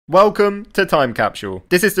Welcome to Time Capsule.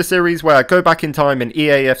 This is the series where I go back in time in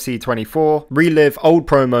EAFC24, relive old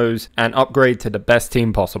promos, and upgrade to the best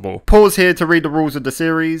team possible. Pause here to read the rules of the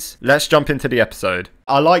series. Let's jump into the episode.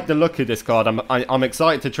 I like the look of this card. I'm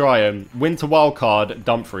excited to try him. Winter Wildcard,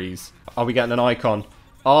 Dumfries. Are we getting an icon?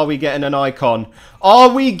 Are we getting an icon? Are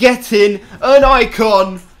we getting an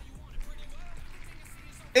icon?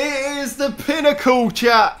 It is the pinnacle,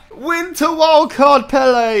 chat. Winter Wildcard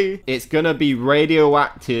Pele. It's going to be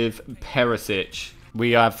radioactive Perisic.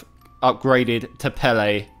 We have upgraded to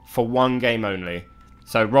Pele for one game only.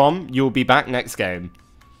 So, Rom, you'll be back next game.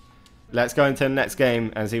 Let's go into the next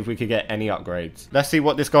game and see if we could get any upgrades. Let's see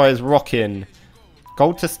what this guy is rocking.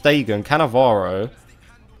 Gold to Stegen, Cannavaro.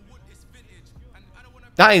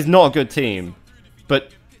 That is not a good team.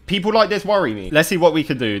 But people like this worry me. Let's see what we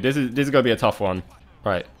could do. This is going to be a tough one.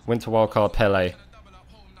 Right, Winter Wildcard Pele.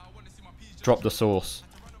 Drop the sauce.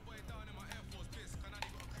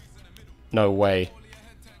 No way.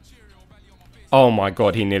 Oh my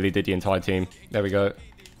god, he nearly did the entire team. There we go.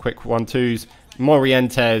 Quick 1-2s.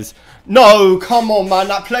 Morientes. No, come on, man.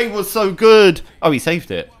 That play was so good. Oh, he saved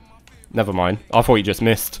it. Never mind. I thought he just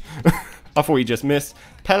missed. I thought he just missed.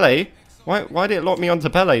 Pele? Why did it lock me onto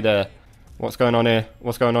Pele there? What's going on here?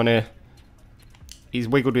 What's going on here? He's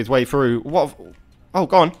wiggled his way through. What? Oh,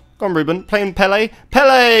 go on. Go on, Ruben. Playing Pele.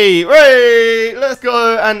 Pele! Hey! Let's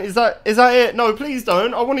go. And is that it? No, please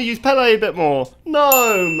don't. I want to use Pele a bit more.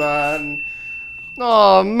 No, man.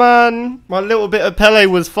 Oh, man. My little bit of Pele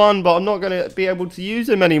was fun, but I'm not going to be able to use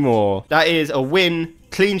him anymore. That is a win,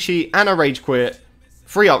 clean sheet, and a rage quit.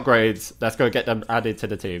 3 upgrades. Let's go get them added to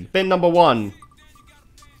the team. Bin number 1.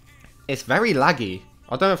 It's very laggy.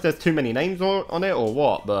 I don't know if there's too many names on it or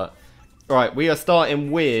what, but... Alright, we are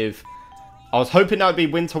starting with... I was hoping that would be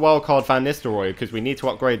Winter Wildcard Van Nistelrooy because we need to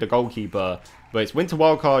upgrade the goalkeeper. But it's Winter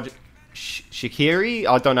Wildcard Shaqiri?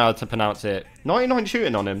 I don't know how to pronounce it. 99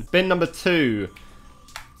 shooting on him. Bin number 2.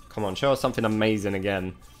 Come on, show us something amazing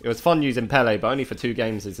again. It was fun using Pele, but only for 2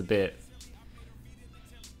 games is a bit...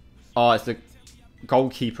 Oh, it's the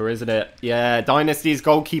goalkeeper, isn't it? Yeah, Dynasty's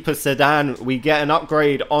goalkeeper Sedan. We get an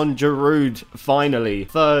upgrade on Giroud, finally.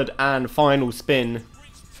 3rd and final spin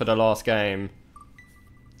for the last game.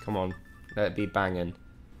 Come on. Let it be banging.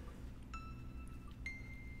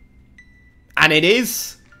 And it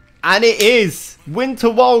is. And it is. Winter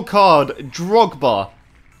Wildcard Drogba.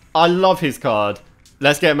 I love his card.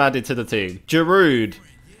 Let's get him added to the team. Giroud.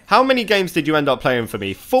 How many games did you end up playing for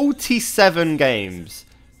me? 47 games.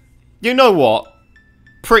 You know what?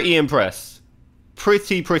 Pretty impressed.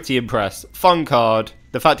 Pretty impressed. Fun card.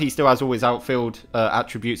 The fact he still has all his outfield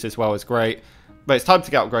attributes as well is great. But it's time to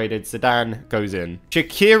get upgraded. Zidane goes in.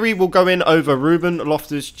 Shaqiri will go in over Ruben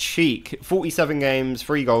Loftus-Cheek. 47 games,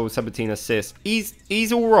 3 goals, 17 assists.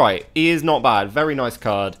 He's alright. He is not bad. Very nice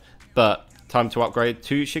card. But time to upgrade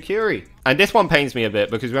to Shaqiri. And this one pains me a bit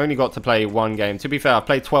because we only got to play 1 game. To be fair, I've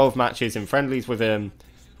played 12 matches in friendlies with him.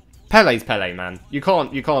 Pele's Pele, man. You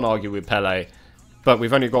can't argue with Pele. But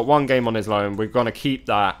we've only got 1 game on his loan. We're going to keep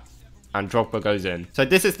that. And Drogba goes in. So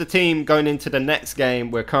this is the team going into the next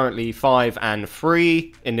game. We're currently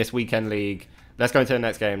 5-3 in this weekend league. Let's go into the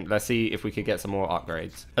next game. Let's see if we could get some more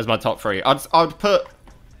upgrades as my top 3. I'd put...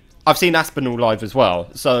 I've seen Aspinall live as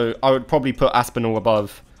well. So I would probably put Aspinall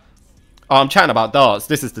above... Oh, I'm chatting about darts.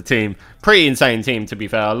 This is the team. Pretty insane team, to be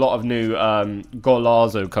fair. A lot of new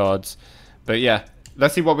Golazo cards. But yeah,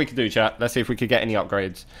 let's see what we can do, chat. Let's see if we could get any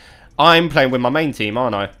upgrades. I'm playing with my main team,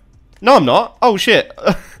 aren't I? No, I'm not. Oh, shit.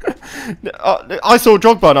 I saw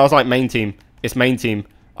Drogba and I was like, main team. It's main team.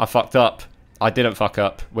 I fucked up. I didn't fuck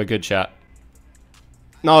up. We're good, chat.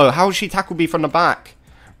 No, how's she tackled me from the back?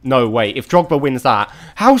 No, wait. If Drogba wins that.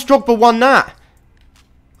 How's Drogba won that?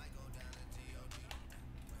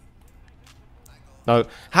 No.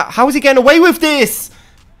 How is he getting away with this?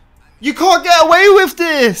 You can't get away with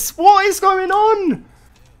this. What is going on?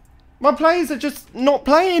 My players are just not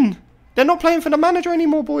playing. They're not playing for the manager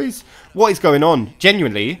anymore, boys. What is going on?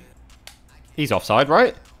 Genuinely. He's offside,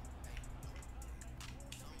 right?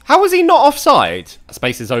 How is he not offside?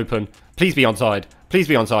 Space is open. Please be onside. Please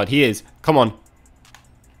be onside. He is. Come on.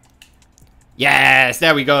 Yes,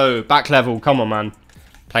 there we go. Back level. Come on, man.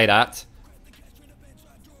 Play that.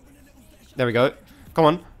 There we go. Come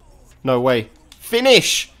on. No way.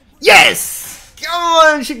 Finish. Yes! Come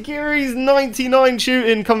on, Shaqiri's 99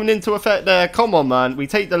 shooting coming into effect there. Come on, man. We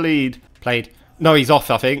take the lead. Played. No, he's off,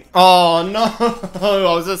 I think. Oh, no.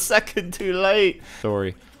 I was a second too late.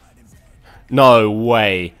 Sorry. No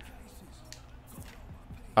way.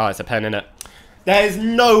 Oh, it's a pen, innit? There's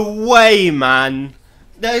no way, man.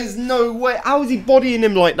 There's no way. How is he bodying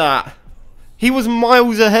him like that? He was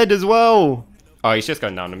miles ahead as well. Oh, he's just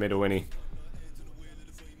going down the middle, isn't he?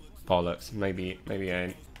 Bollocks. Maybe he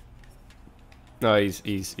ain't. No,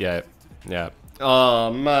 he's yeah.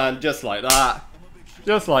 Oh man, just like that.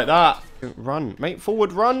 Just like that. Run. Make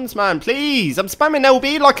forward runs, man, please. I'm spamming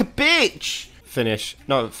LB like a bitch. Finish.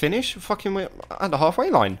 No, finish? Fucking at the halfway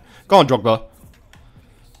line. Go on, Drogba.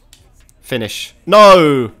 Finish.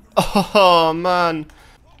 No. Oh man.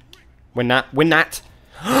 Win that. Win that.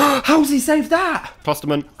 How's he saved that?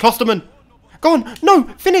 Klosterman. Klosterman. Go on. No.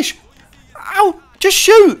 Finish. Ow. Just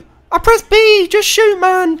shoot. I pressed B. Just shoot,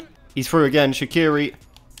 man. He's through again. Shaqiri.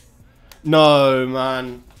 No,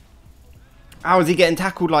 man. How is he getting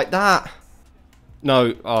tackled like that?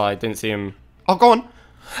 No. Oh, I didn't see him. Oh, go on.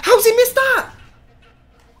 How's he missed that?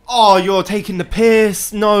 Oh, you're taking the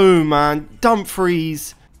piss. No, man.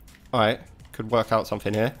 Dumfries. All right. Could work out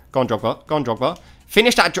something here. Go on, Drogba. Go on, Drogba.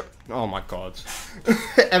 Finish that. Oh, my God.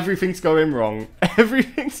 Everything's going wrong.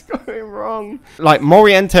 Everything's going wrong. Like,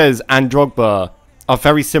 Morientes and Drogba are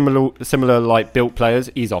very similar like, built players.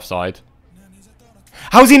 He's offside.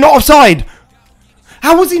 How is he not offside?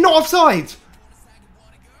 How was he not offside?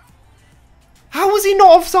 How was he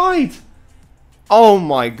not offside? Oh,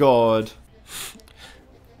 my God.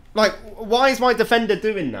 Like, why is my defender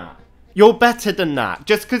doing that? You're better than that.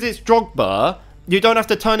 Just because it's Drogba, you don't have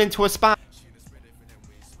to turn into a spam.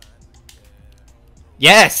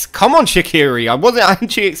 Yes, come on, Shaqiri. I wasn't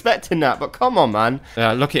actually expecting that, but come on, man.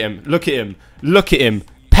 Yeah, look at him. Look at him. Look at him.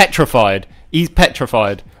 Petrified. He's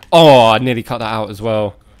petrified. Oh, I nearly cut that out as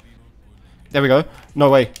well. There we go. No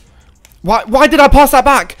way. Why did I pass that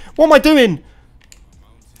back? What am I doing?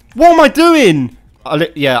 What am I doing?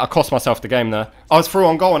 Yeah, I cost myself the game there. I was through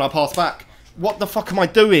on goal and I passed back. What the fuck am I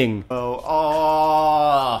doing?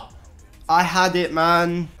 Oh, I had it,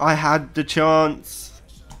 man. I had the chance.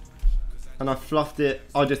 And I fluffed it.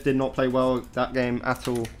 I just did not play well that game at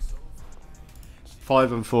all.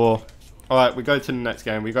 5 and 4. Alright, we go to the next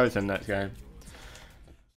game. We go to the next game.